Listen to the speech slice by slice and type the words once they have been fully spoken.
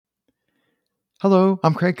Hello,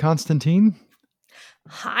 I'm Craig Constantine.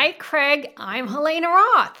 Hi, Craig. I'm Helena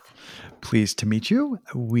Roth. Pleased to meet you.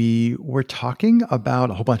 We were talking about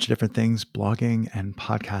a whole bunch of different things, blogging and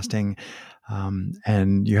podcasting,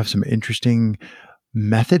 and you have some interesting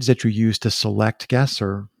methods that you use to select guests,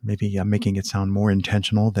 or maybe I'm making it sound more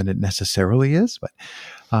intentional than it necessarily is.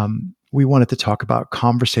 But we wanted to talk about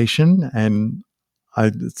conversation, and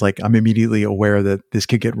it's like I'm immediately aware that this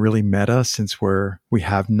could get really meta since we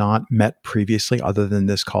have not met previously other than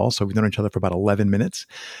this call. So we've known each other for about 11 minutes.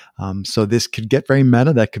 So this could get very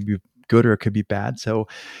meta. That could be good or it could be bad. So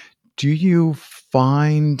do you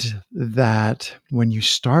find that when you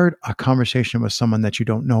start a conversation with someone that you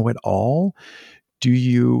don't know at all, do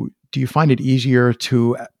you find it easier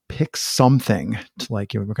to pick something to,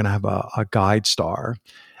 like, we're going to have a guide star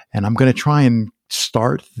and I'm going to try and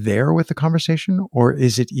start there with the conversation? Or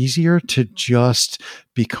is it easier to just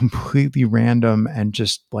be completely random and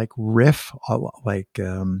just like riff,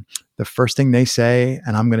 the first thing they say,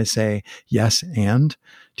 and I'm going to say yes and?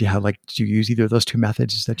 Do you use either of those two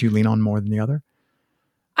methods that you lean on more than the other?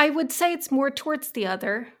 I would say it's more towards the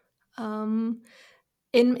other. In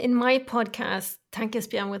my podcast,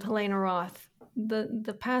 Tankesbjörn with Helena Roth,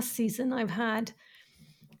 the past season, I've had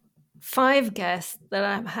 5 guests that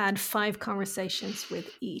I've had 5 conversations with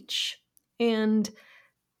each. And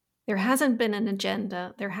there hasn't been an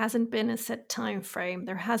agenda. There hasn't been a set time frame.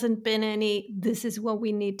 There hasn't been any, this is what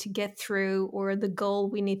we need to get through or the goal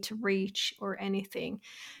we need to reach or anything.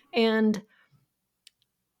 And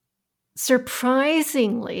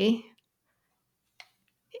surprisingly,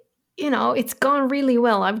 it's gone really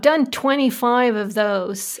well. I've done 25 of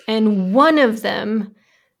those, and one of them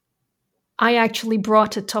I actually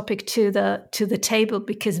brought a topic to the table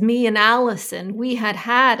because me and Allison, we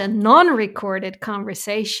had a non-recorded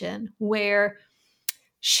conversation where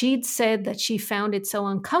she'd said that she found it so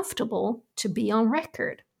uncomfortable to be on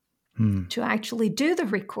record, to actually do the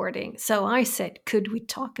recording. So I said, could we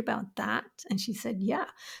talk about that? And she said, yeah.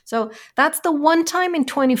 So that's the one time in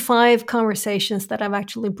 25 conversations that I've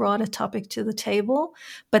actually brought a topic to the table.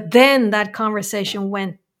 But then that conversation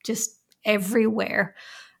went just everywhere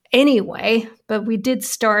anyway, but we did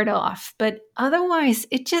start off. But otherwise,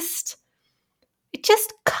 it just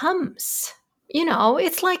comes.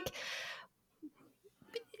 It's like,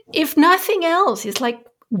 if nothing else, it's like,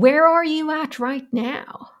 where are you at right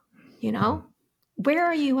now? Where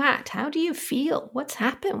are you at? How do you feel? What's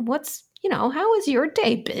happened? How has your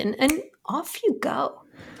day been? And off you go.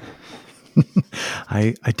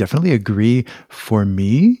 I definitely agree. For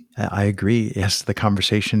me, I agree. Yes, the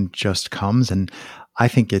conversation just comes. And I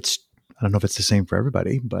think I don't know if it's the same for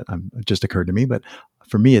everybody, but it just occurred to me. But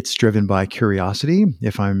for me, it's driven by curiosity.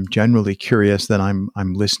 If I'm generally curious, then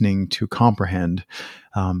I'm listening to comprehend.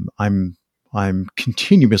 I'm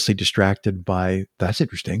continuously distracted by that's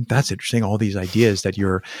interesting. All these ideas that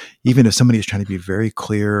even if somebody is trying to be very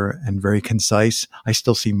clear and very concise, I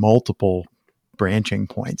still see multiple branching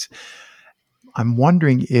points. I'm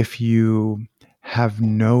wondering if you have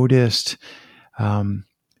noticed,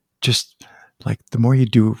 just like the more you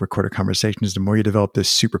do recorded conversations, the more you develop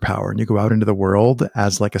this superpower and you go out into the world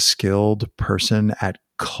as like a skilled person at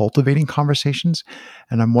cultivating conversations.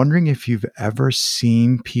 And I'm wondering if you've ever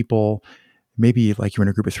seen people, maybe like you're in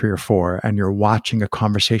a group of 3 or 4 and you're watching a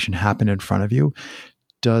conversation happen in front of you.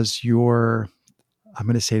 Does your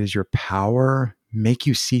power make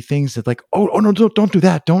you see things that like, oh no, don't do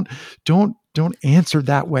that. Don't answer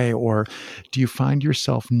that way. Or do you find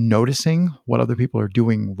yourself noticing what other people are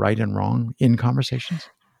doing right and wrong in conversations?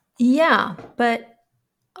 Yeah, but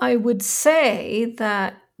I would say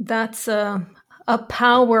that that's a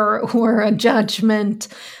power or a judgment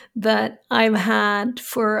that I've had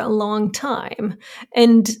for a long time.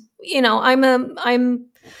 And I'm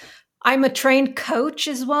a trained coach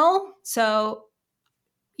as well. So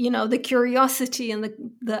the curiosity and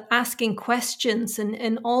the asking questions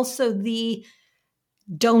and also the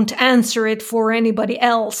don't answer it for anybody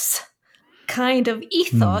else kind of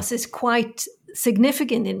ethos is quite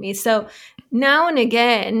significant in me. So now and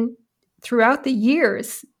again, throughout the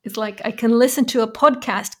years, it's like I can listen to a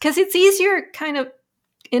podcast because it's easier kind of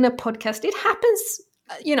in a podcast. It happens,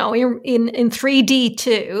 in 3D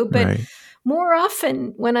too, but Right. more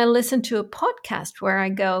often when I listen to a podcast where I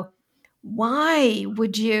go, why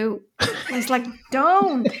would you? It's like,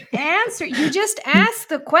 don't answer. You just ask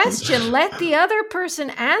the question. Let the other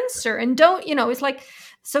person answer, and don't. It's like,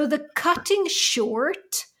 so the cutting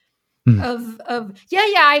short of yeah,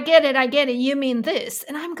 I get it. You mean this,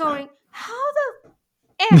 and I'm going, how the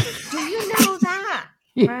f do you know that?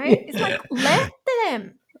 Right? It's like, let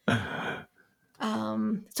them.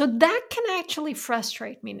 So that can actually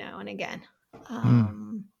frustrate me now and again.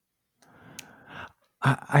 Mm.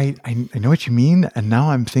 I know what you mean. And now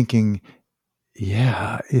I'm thinking,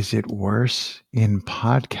 yeah, is it worse in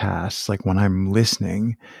podcasts? Like when I'm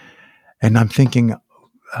listening and I'm thinking,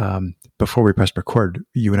 before we pressed record,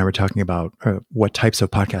 you and I were talking about what types of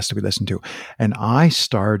podcasts do we listen to. And I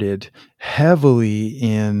started heavily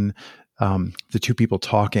in the two people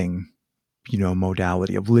talking,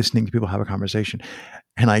 modality of listening to people have a conversation.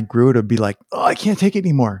 And I grew to be like, oh, I can't take it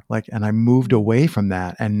anymore. Like, and I moved away from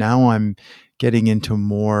that. And now I'm getting into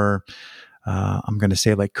more, I'm going to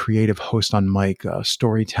say like creative host on mic,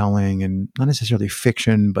 storytelling, and not necessarily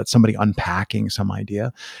fiction, but somebody unpacking some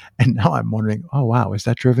idea. And now I'm wondering, oh, wow, is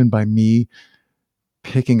that driven by me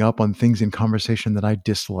picking up on things in conversation that I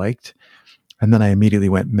disliked? And then I immediately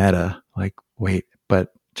went meta, like, wait,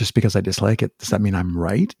 but just because I dislike it, does that mean I'm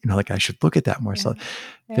right? Like I should look at that more. Yeah. So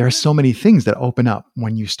there are so many things that open up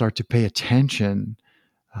when you start to pay attention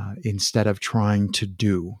instead of trying to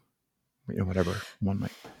do, whatever one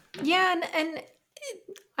might. Yeah, and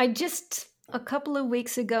I just a couple of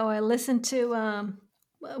weeks ago I listened to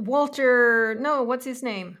Walter. No, what's his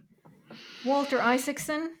name? Walter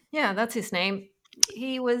Isaacson. Yeah, that's his name.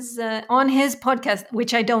 He was on his podcast,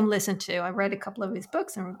 which I don't listen to. I read a couple of his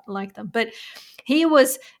books and like them, but he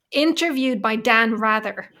was interviewed by Dan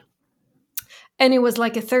Rather, and it was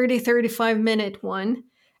like a 35-minute one.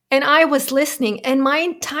 And I was listening, and my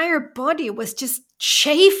entire body was just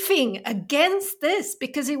chafing against this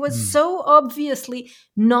because it was so obviously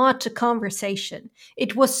not a conversation.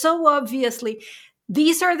 It was so obviously,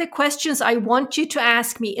 these are the questions I want you to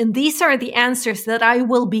ask me, and these are the answers that I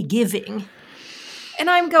will be giving. And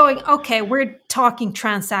I'm going, okay, we're talking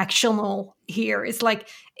transactional here. It's like,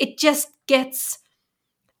 it just gets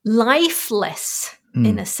lifeless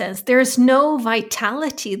in a sense. There's no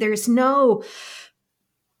vitality. There's no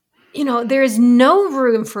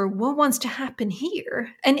room for what wants to happen here.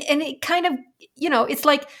 And it kind of, it's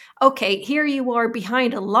like, okay, here you are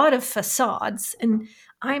behind a lot of facades, and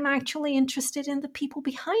I'm actually interested in the people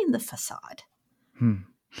behind the facade.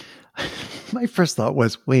 My first thought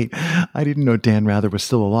was, wait, I didn't know Dan Rather was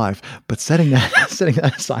still alive. But setting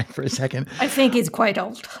that aside for a second, I think he's quite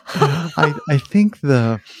old. I think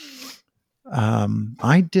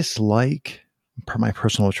I dislike, per my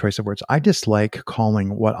personal choice of words, I dislike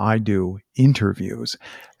calling what I do interviews.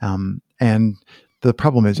 And the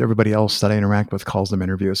problem is everybody else that I interact with calls them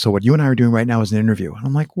interviews. So what you and I are doing right now is an interview. And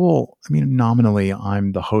I'm like, well, I mean, nominally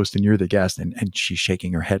I'm the host and you're the guest. And she's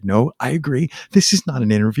shaking her head. No, I agree. This is not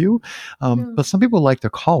an interview. But some people like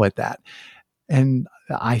to call it that. And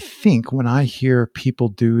I think when I hear people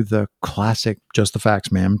do the classic, just the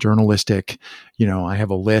facts, ma'am, journalistic, I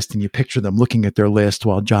have a list and you picture them looking at their list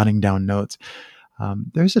while jotting down notes.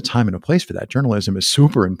 There's a time and a place for that. Journalism is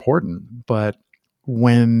super important. But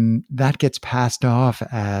when that gets passed off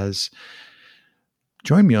as,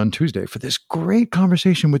 join me on Tuesday for this great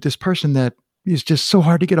conversation with this person that is just so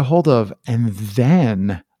hard to get a hold of, and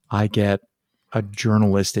then I get a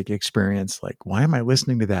journalistic experience, like, why am I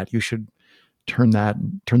listening to that? You should turn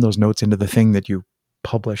those notes into the thing that you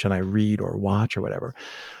publish and I read or watch or whatever.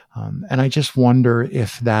 And I just wonder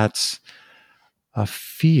if that's a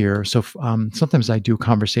fear. So sometimes I do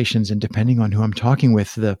conversations, and depending on who I'm talking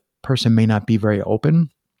with, the person may not be very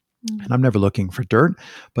open. And I'm never looking for dirt.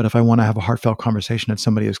 But if I want to have a heartfelt conversation and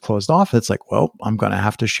somebody is closed off, it's like, well, I'm going to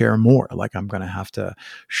have to share more. Like I'm going to have to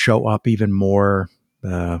show up even more.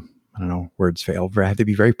 I don't know, words fail. I have to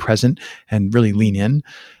be very present and really lean in.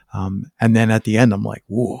 And then at the end, I'm like,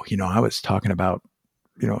 whoa, I was talking about,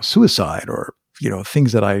 suicide or,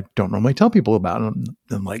 things that I don't normally tell people about. And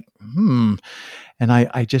I'm like, And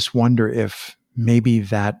I just wonder if maybe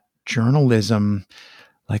that journalism,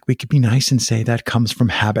 like we could be nice and say that comes from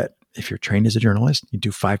habit. If you're trained as a journalist, you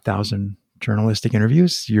do 5,000 journalistic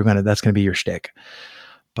interviews, that's going to be your shtick.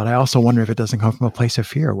 But I also wonder if it doesn't come from a place of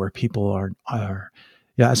fear where people are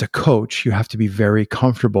as a coach, you have to be very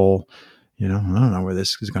comfortable. I don't know where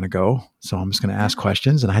this is going to go. So I'm just going to ask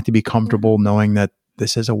questions, and I have to be comfortable knowing that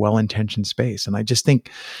this is a well-intentioned space. And I just think,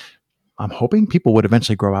 I'm hoping people would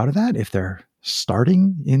eventually grow out of that if they're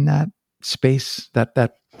starting in that space, that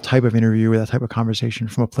type of interview or that type of conversation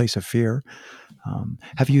from a place of fear.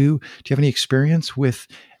 Do you have any experience with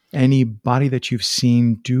anybody that you've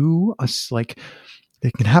seen do like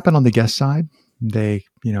it can happen on the guest side? They,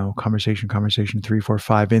 conversation 3, 4,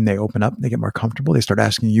 5 in, they open up, they get more comfortable. They start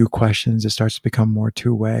asking you questions. It starts to become more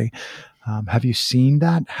two-way. Have you seen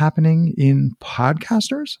that happening in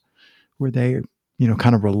podcasters where they,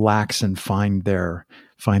 kind of relax and find their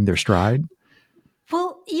stride?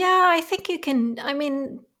 Well, yeah, I think you can. I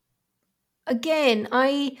mean, again,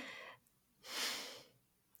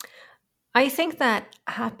 I think that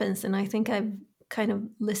happens, and I think I've kind of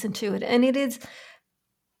listened to it. And it is,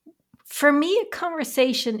 for me, a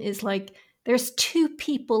conversation is like there's two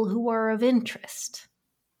people who are of interest.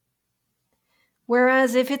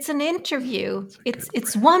 Whereas if it's an interview,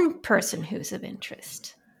 it's one person who's of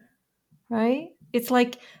interest, right? It's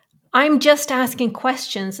like I'm just asking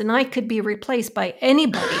questions, and I could be replaced by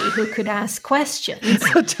anybody who could ask questions.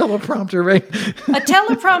 A teleprompter, right? A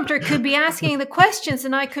teleprompter could be asking the questions,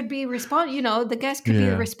 and I could be responding. The guest could be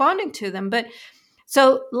responding to them. But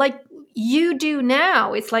so, like you do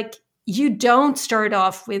now, it's like you don't start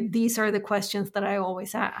off with these are the questions that I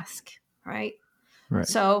always ask, right? Right.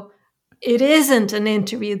 So it isn't an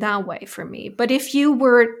interview that way for me. But if you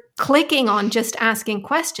were clicking on just asking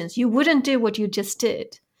questions, you wouldn't do what you just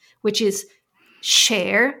did, which is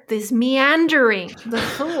share this meandering, the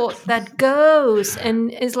thought that goes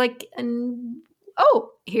and is like,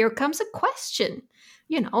 oh, here comes a question.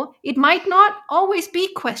 It might not always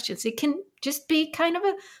be questions. It can just be kind of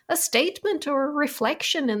a statement or a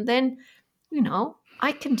reflection. And then,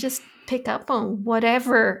 I can just pick up on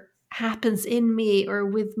whatever happens in me or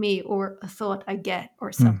with me or a thought I get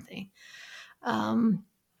or something.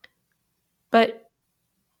 But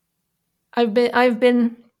I've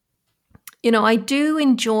been, I do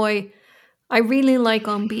enjoy, I really like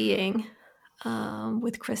On Being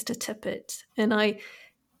with Krista Tippett. And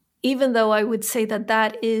even though I would say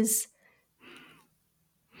that is,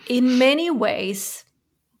 in many ways,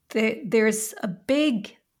 there's a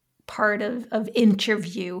big part of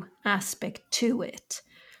interview aspect to it.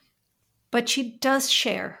 But she does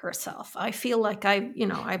share herself. I feel like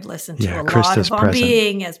I've listened to a lot of On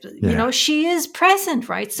Being, she is present,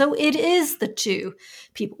 right? So it is the two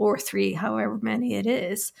people or three, however many it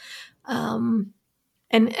is. And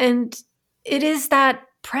it is that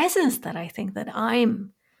presence that I think that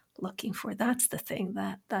I'm looking for. That's the thing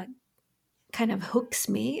that kind of hooks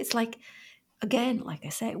me. It's like, again, like I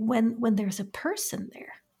say, when there's a person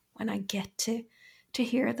there, when I get to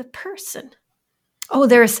hear the person. Oh,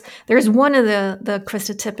 there's one of the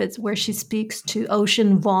Krista Tippetts where she speaks to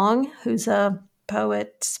Ocean Vuong, who's a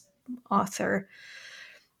poet, author.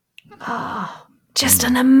 Just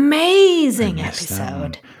an amazing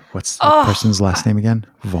episode. What's the person's last name again?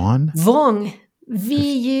 Vuong? Vuong.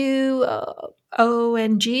 Vuong.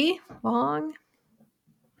 Vuong.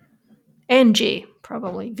 NG,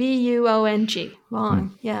 probably. Vuong.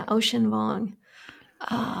 Vuong. Yeah, Ocean Vuong.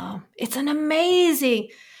 It's an amazing,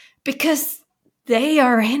 because they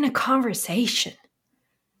are in a conversation,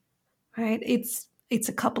 right? It's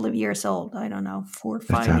a couple of years old. I don't know, 4 or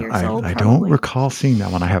 5 years old. I don't recall seeing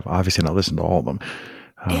that one. I have obviously not listened to all of them.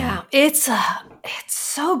 Yeah, it's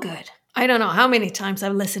so good. I don't know how many times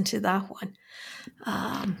I've listened to that one,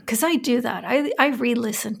 because I do that. I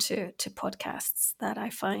re-listen to podcasts that I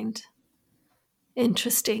find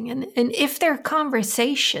interesting, and if they're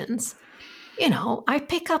conversations, I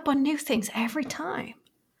pick up on new things every time.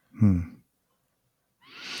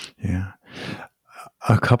 Yeah.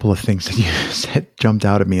 A couple of things that you said jumped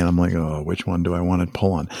out at me, and I'm like, oh, which one do I want to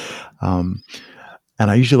pull on?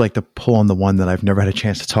 And I usually like to pull on the one that I've never had a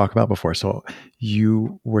chance to talk about before. So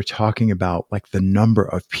you were talking about like the number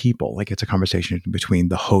of people, like it's a conversation between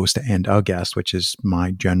the host and a guest, which is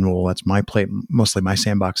that's my plate, mostly my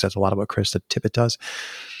sandbox. That's a lot of what Krista Tippett does.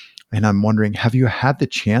 And I'm wondering, have you had the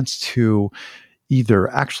chance to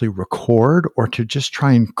either actually record or to just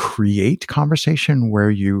try and create conversation where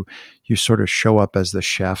you sort of show up as the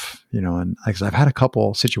chef, and because I've had a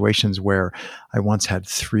couple situations where I once had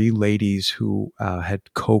 3 ladies who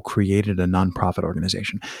had co-created a nonprofit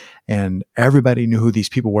organization, and everybody knew who these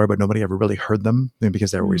people were, but nobody ever really heard them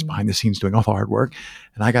because they're always behind the scenes doing all the hard work.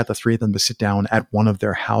 And I got the 3 of them to sit down at one of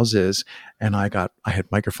their houses, and I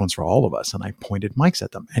had microphones for all of us, and I pointed mics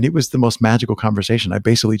at them, and it was the most magical conversation. I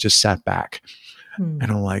basically just sat back. And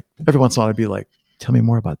I'm like, every once in a while I'd be like, tell me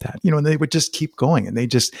more about that. And they would just keep going, and they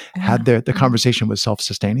just had the conversation was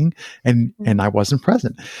self-sustaining, and I wasn't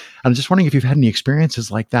present. I'm just wondering if you've had any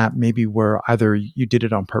experiences like that, maybe where either you did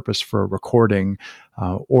it on purpose for a recording,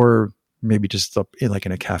 or maybe just like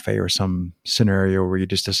in a cafe or some scenario where you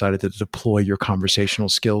just decided to deploy your conversational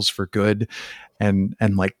skills for good and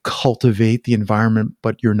like cultivate the environment,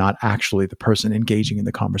 but you're not actually the person engaging in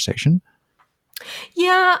the conversation.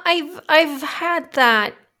 Yeah, I've had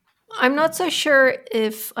that. I'm not so sure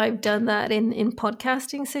if I've done that in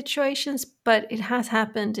podcasting situations, but it has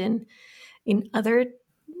happened in other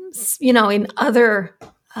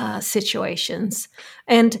situations,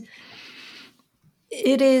 and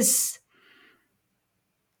it is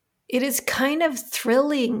kind of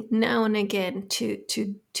thrilling now and again to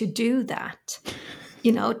do that,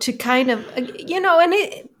 to kind of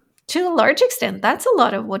and to a large extent, that's a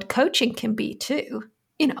lot of what coaching can be too.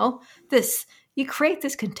 You know, this, you create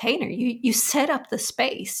this container, you set up the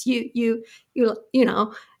space, you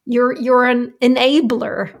know, you're an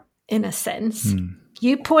enabler in a sense.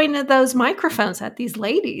 You pointed those microphones at these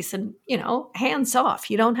ladies and, you know, hands off.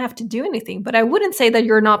 You don't have to do anything. But I wouldn't say that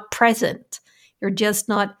you're not present. You're just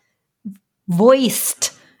not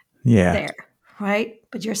voiced there, right?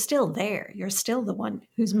 But you're still there. You're still the one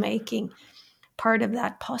who's making part of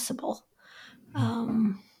that possible.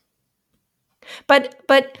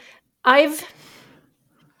 But I've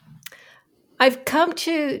come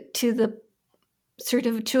to the sort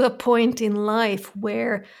of to a point in life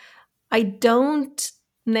where I don't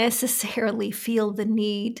necessarily feel the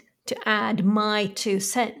need to add my 2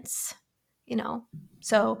 cents, you know.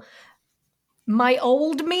 So my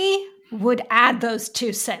old me would add those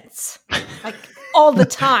 2 cents like all the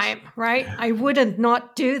time, right? I wouldn't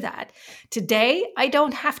not do that. Today, I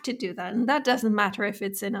don't have to do that. And that doesn't matter if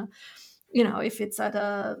it's in a, you know, if it's at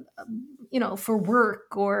a, you know, for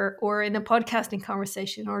work or in a podcasting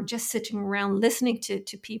conversation or just sitting around listening to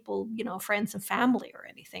people, you know, friends and family or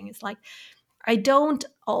anything. It's like, I don't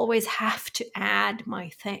always have to add my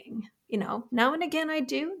thing, you know. Now and again I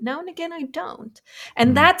do, now and again I don't.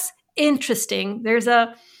 And that's interesting. There's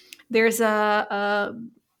a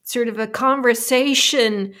sort of a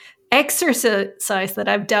conversation exercise that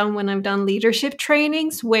I've done when I've done leadership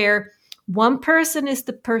trainings where one person is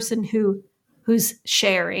the person who's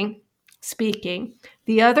sharing, speaking.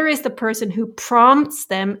 The other is the person who prompts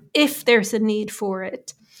them if there's a need for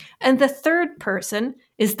it. And the third person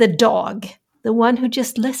is the dog, the one who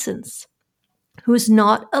just listens, who's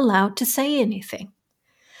not allowed to say anything.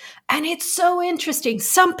 And it's so interesting.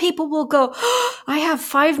 Some people will go, oh, I have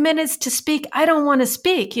 5 minutes to speak. I don't want to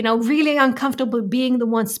speak, you know, really uncomfortable being the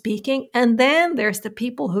one speaking. And then there's the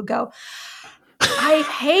people who go, I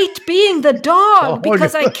hate being the dog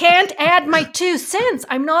because I can't add my 2 cents.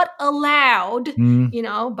 I'm not allowed, you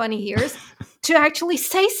know, bunny ears, to actually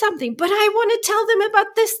say something. But I want to tell them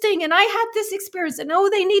about this thing. And I had this experience. And oh,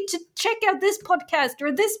 they need to check out this podcast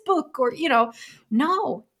or this book or, you know,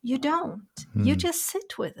 no, you don't. You just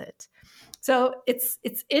sit with it. So it's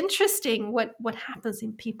interesting what happens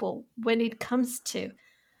in people when it comes to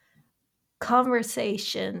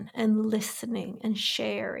conversation and listening and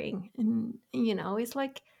sharing. And, you know, it's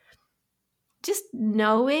like just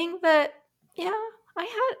knowing that, yeah,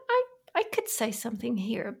 I could say something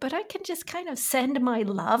here, but I can just kind of send my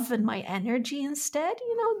love and my energy instead.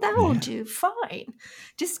 You know, that'll do fine.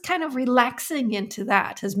 Just kind of relaxing into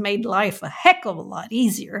that has made life a heck of a lot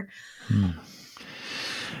easier.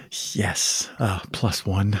 Yes.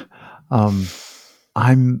 +1.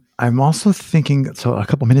 I'm also thinking, so a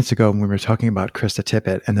couple minutes ago when we were talking about Krista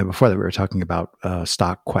Tippett, and then before that we were talking about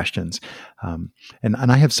stock questions. And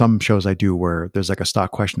I have some shows I do where there's like a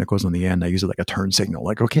stock question that goes on the end. I use it like a turn signal,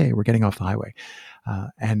 like, okay, we're getting off the highway.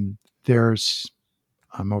 And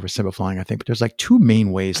I'm oversimplifying, I think, but there's like 2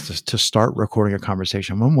 main ways to start recording a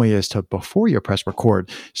conversation. One way is to, before you press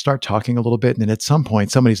record, start talking a little bit. And then at some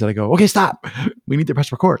point, somebody's going to go, okay, stop. We need to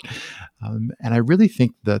press record. And I really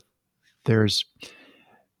think that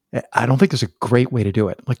I don't think there's a great way to do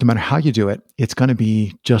it. Like no matter how you do it, it's going to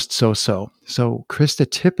be just so. So Krista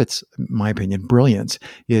Tippett's, in my opinion, brilliance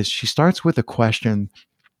is she starts with a question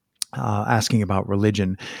asking about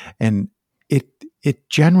religion, and it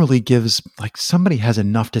generally gives, like, somebody has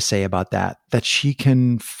enough to say about that she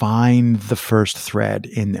can find the first thread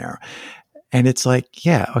in there. And it's like,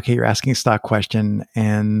 yeah, okay, you're asking a stock question,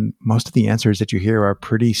 and most of the answers that you hear are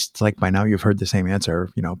pretty, like, by now you've heard the same answer.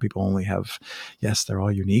 You know, people only have, yes, they're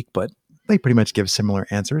all unique, but they pretty much give similar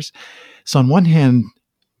answers. So on one hand,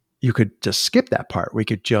 you could just skip that part. We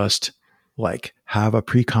could just like have a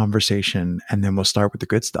pre-conversation and then we'll start with the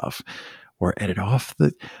good stuff, or edit off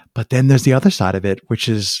but then there's the other side of it, which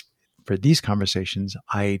is for these conversations,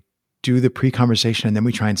 I do the pre-conversation and then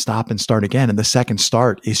we try and stop and start again. And the second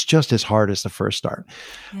start is just as hard as the first start.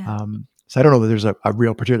 Yeah. So I don't know that there's a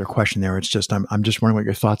real particular question there. It's just, I'm just wondering what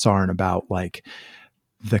your thoughts are and about, like,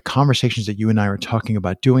 the conversations that you and I are talking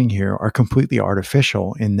about doing here are completely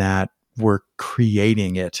artificial in that we're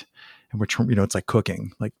creating it. And we're, you know, it's like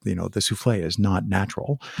cooking, like, you know, the souffle is not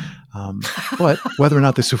natural. But whether or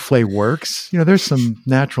not the souffle works, you know, there's some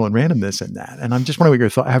natural and randomness in that. And I'm just wondering what your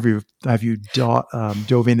thought, have you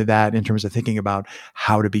dove into that in terms of thinking about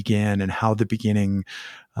how to begin and how the beginning,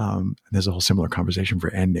 there's a whole similar conversation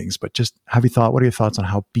for endings, but just what are your thoughts on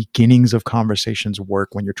how beginnings of conversations work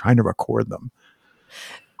when you're trying to record them?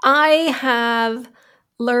 I have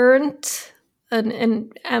learned,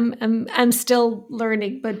 and I'm still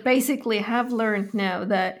learning, but basically have learned now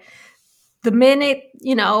that the minute,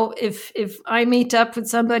 if I meet up with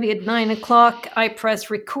somebody at 9 o'clock, I press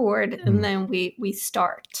record and then we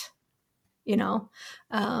start,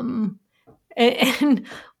 and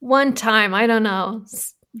one time, I don't know,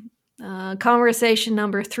 conversation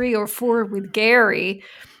number 3 or 4 with Gary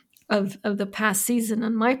of the past season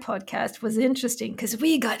on my podcast was interesting because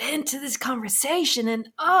we got into this conversation and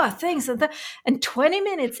things and that. And 20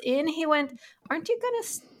 minutes in, he went, "Aren't you going to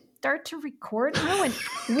start to record?" And I went,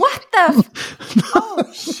 "What the?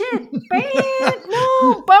 Oh shit, man,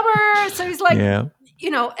 no, bummer." So he's like, and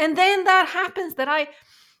then that happens that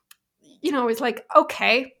it's like,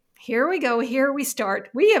 okay, here we go. Here we start.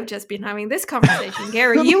 We have just been having this conversation.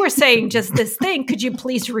 Gary, you were saying just this thing. Could you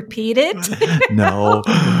please repeat it? No.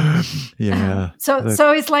 Yeah.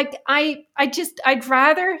 So it's like, I'd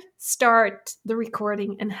rather start the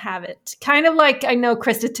recording and have it. Kind of like I know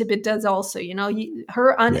Krista Tippett does also,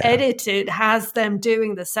 her unedited has them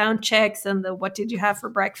doing the sound checks and the what did you have for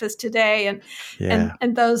breakfast today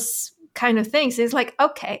and those kind of things. It's like,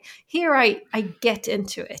 okay, here I get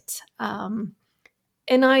into it.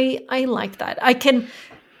 And I like that. I can,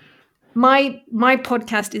 my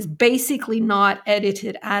podcast is basically not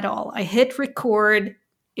edited at all. I hit record,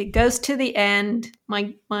 it goes to the end,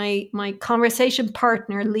 my conversation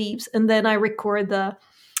partner leaves, and then I record the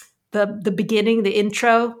beginning, the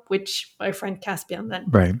intro, which my friend Caspian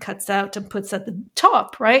then cuts out and puts at the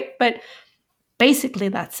top, right? But basically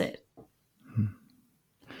that's it.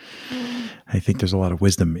 I think there's a lot of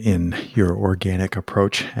wisdom in your organic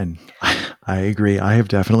approach. And I agree. I have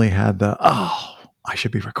definitely had I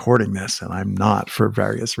should be recording this and I'm not for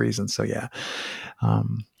various reasons. So yeah.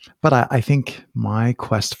 But I think my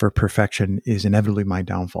quest for perfection is inevitably my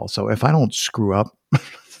downfall. So if I don't screw up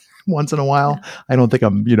once in a while, I don't think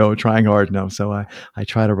I'm, trying hard. No. So I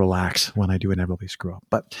try to relax when I do inevitably screw up,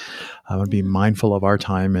 but I would be mindful of our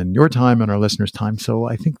time and your time and our listeners' time. So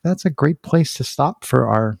I think that's a great place to stop for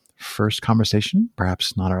our first conversation,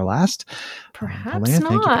 perhaps not our last. Perhaps Helena, not.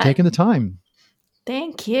 thank you for taking the time.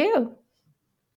 Thank you.